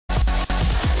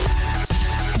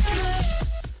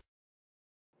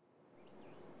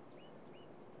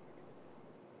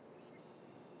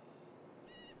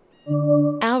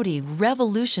Audi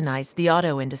revolutionized the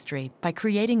auto industry by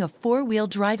creating a four-wheel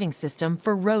driving system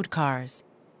for road cars.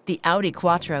 The Audi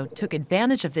Quattro took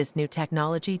advantage of this new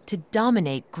technology to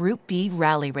dominate Group B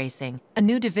rally racing, a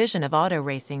new division of auto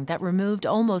racing that removed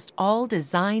almost all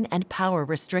design and power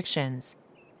restrictions.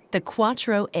 The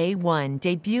Quattro A1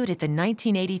 debuted at the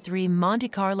 1983 Monte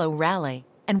Carlo Rally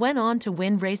and went on to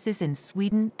win races in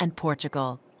Sweden and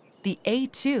Portugal. The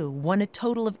A2 won a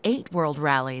total of 8 world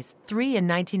rallies, 3 in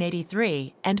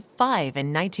 1983 and 5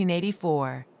 in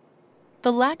 1984.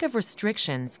 The lack of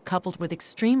restrictions, coupled with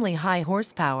extremely high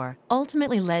horsepower,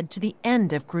 ultimately led to the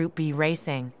end of Group B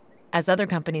racing. As other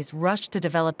companies rushed to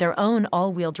develop their own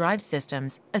all-wheel drive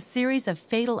systems, a series of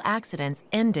fatal accidents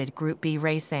ended Group B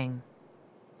racing.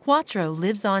 Quattro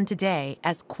lives on today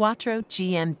as Quattro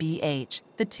GmbH,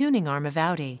 the tuning arm of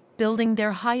Audi, building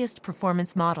their highest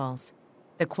performance models.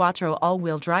 The Quattro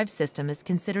all-wheel drive system is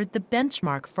considered the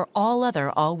benchmark for all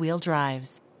other all-wheel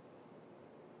drives.